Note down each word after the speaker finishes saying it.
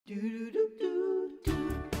Welcome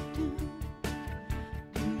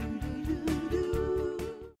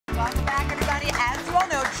back, everybody. As you all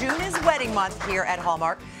know, June is wedding month here at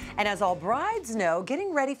Hallmark. And as all brides know,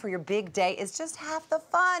 getting ready for your big day is just half the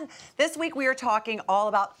fun. This week we are talking all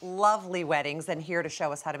about lovely weddings, and here to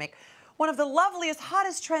show us how to make one of the loveliest,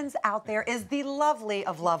 hottest trends out there is the lovely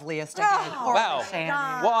of loveliest again. Oh, wow.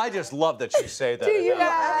 Well, I just love that you say that. Do you?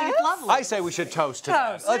 I think it's lovely. I say we should toast to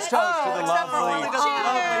that. Let's toast to the lovely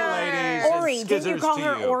ladies. Ori, didn't you call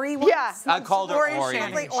her Ori once? Yeah. I called her Ori.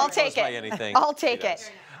 I'll take it. Anything. I'll take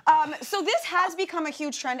it. So this has become a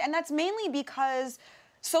huge trend, and that's mainly because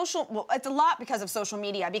it's a lot because of social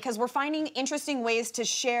media, because we're finding interesting ways to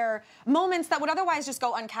share moments that would otherwise just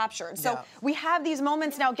go uncaptured. So we have these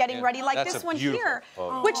moments now getting ready, like this one here,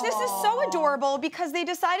 which this is so adorable because they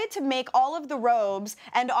decided to make all of the robes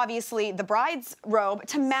and obviously the bride's robe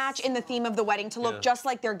to match in the theme of the wedding, to look just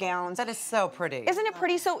like their gowns. That is so pretty. Isn't it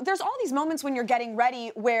pretty? So there's all these moments when you're getting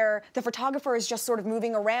ready where the photographer is just sort of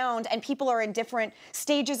moving around and people are in different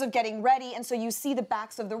stages of getting ready, and so you see the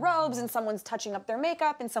backs of the robes and someone's touching up their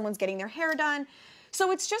makeup and someone's getting their hair done.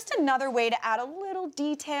 So it's just another way to add a little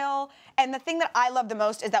detail. And the thing that I love the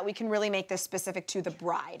most is that we can really make this specific to the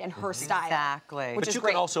bride and her style. Exactly. But you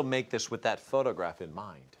can also make this with that photograph in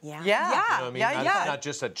mind. Yeah. Yeah. You know what I mean? Yeah. Not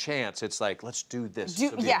just a chance. It's like, let's do this.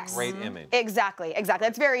 This would be a great image. Exactly.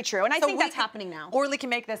 That's very true. And I think that's happening now. Orly can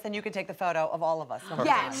make this, and you can take the photo of all of us.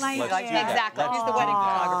 Yes. Exactly. He's the wedding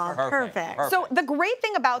photographer. Perfect. So the great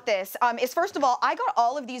thing about this is, first of all, I got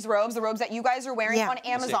all of these robes, the robes that you guys are wearing, on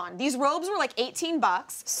Amazon. These robes were like $18.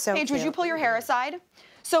 So Paige, would you pull your hair aside?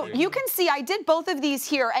 So you can see I did both of these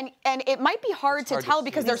here, and it might be hard to tell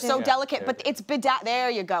because they're so delicate, but it's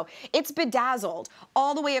there you go. It's bedazzled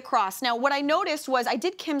all the way across. Now, what I noticed was I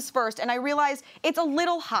did Kim's first, and I realized it's a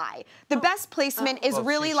little high. The best placement is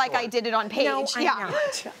really like I did it on Paige. No,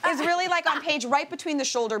 It's really like on Paige, right between the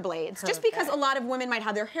shoulder blades. Just because a lot of women might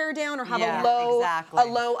have their hair down or have a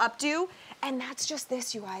low updo. And that's just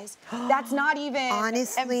this, you guys. That's not even.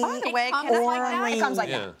 Honestly, and by the way, it comes like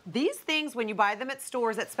that. These things, when you buy them at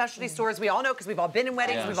stores, at specialty stores, we all know because we've all been in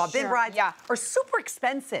weddings, we've all been brides, are super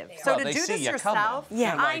expensive. So to do this yourself,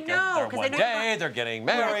 I know, because one day they're getting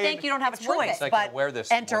married. I think you don't have a choice, but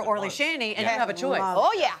enter Orly Shani and you have a choice.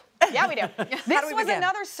 Oh yeah. Yeah, we do. This was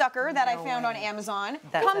another sucker that I found on Amazon.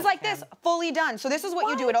 Comes like this, fully done. So this is what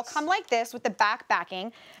you do. It'll come like this with the back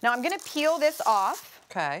backing. Now I'm gonna peel this off.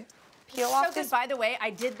 Okay. Peel off this. By the way, I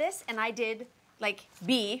did this, and I did like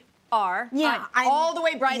B, R, all the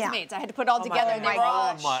way bridesmaids. I had to put it all together. And they were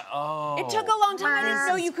all, It took a long time. I didn't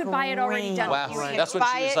know you could buy it already done. Wow, that's when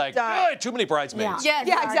she was like, too many bridesmaids. Yeah,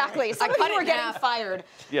 exactly. Some of you were getting fired.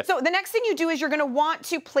 So the next thing you do is you're gonna want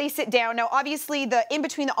to place it down. Now, obviously, the in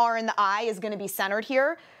between the R and the I is gonna be centered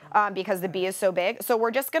here. Because the B is so big. So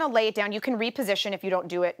we're just gonna lay it down. You can reposition if you don't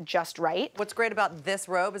do it just right. What's great about this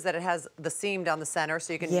robe is that it has the seam down the center,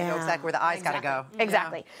 so you can know exactly where the eye's gotta go.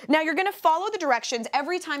 Exactly. Now you're gonna follow the directions.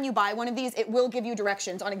 Every time you buy one of these, it will give you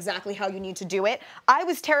directions on exactly how you need to do it. I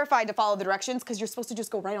was terrified to follow the directions because you're supposed to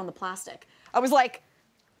just go right on the plastic. I was like,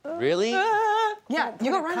 really? Yeah,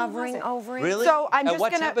 you go right covering over it. Really? So I'm just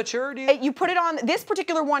what gonna. Temperature do you? You put it on. This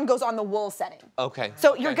particular one goes on the wool setting. Okay.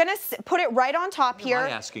 So you're gonna put it right on top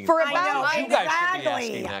here for about. You guys should be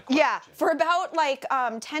asking that question. Yeah, for about like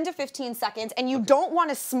 10 to 15 seconds, and you don't want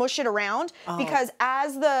to smush it around because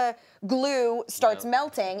as the glue starts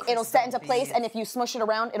melting, it'll set into place, and if you smush it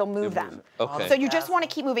around, it'll move them. Okay. So you just want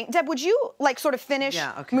to keep moving. Deb, would you like sort of finish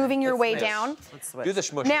moving your way down? Do the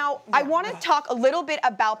smush. Now, I want to talk a little bit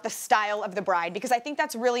about the style of the bride because I think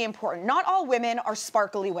that's really important. Not all women are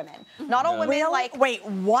sparkly women. Not all women like. Wait,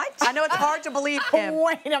 what? I know it's hard to believe, Kim.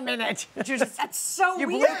 Wait a minute. That's so You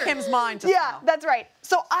weird. blew Kim's mind just now. That's right.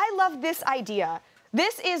 So I love this idea.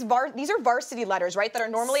 This is these are varsity letters, right? That are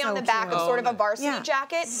normally on the back of sort of a varsity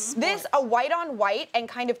jacket. This, a white on white and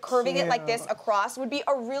kind of curving it like this across would be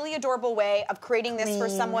a really adorable way of creating this for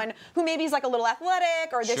someone who maybe is like a little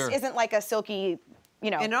athletic or this isn't like a silky,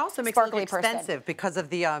 you know, and it also makes it look sparkly expensive because of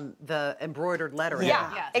the embroidered lettering.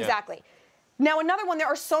 Yeah, exactly. Now, another one, there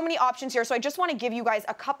are so many options here, so I just want to give you guys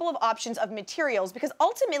a couple of options of materials because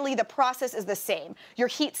ultimately the process is the same. You're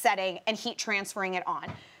heat setting and heat transferring it on.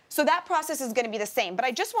 So that process is going to be the same, but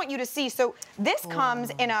I just want you to see. So this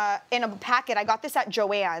comes in a packet. I got this at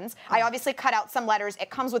Joann's. I obviously cut out some letters. It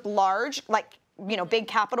comes with large, like, you know, big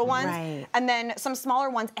capital ones, and then some smaller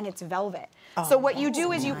ones, and it's velvet. So what you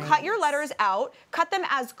do is you cut your letters out, cut them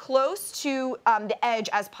as close to the edge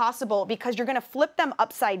as possible because you're going to flip them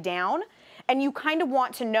upside down, and you kind of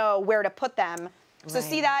want to know where to put them. So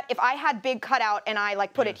see that? If I had big cutout and I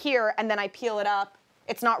like put it here and then I peel it up,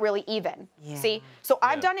 it's not really even. See? So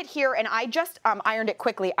I've done it here, and I just ironed it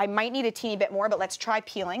quickly. I might need a teeny bit more, but let's try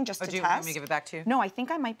peeling just to Do you test. want me to give it back to you? No, I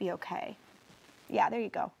think I might be okay. Yeah, there you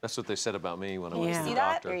go. That's what they said about me when I went to the See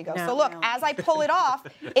doctor. that? There you go. No, So look, no. as I pull it off,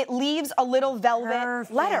 it leaves a little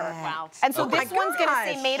velvet letter. Wow. And so Okay. this one's gonna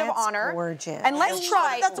say maid of That's honor. gorgeous. And let's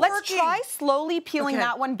try working. slowly peeling Okay.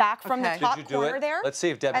 that one back from Okay. the top Did you do corner it? there. Let's see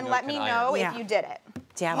if Debbie and let me can know iron. if you did it.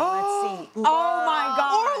 Damn, let's see. Oh my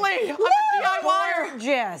God. Orly, I'm a DIYer.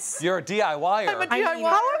 Gorgeous. You're a DIYer. I'm a DIYer. I mean,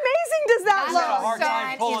 How amazing does that I had a look? hard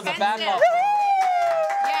time pulling the back off.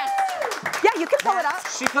 Yes. Yeah, you can pull it up.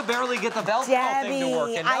 She could barely get the Velcro thing to work.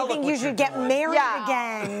 Debbie, And now I look think what you you're should get doing. married Yeah.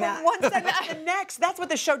 again. One segment to the next. That's what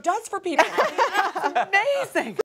the show does for people. It's amazing.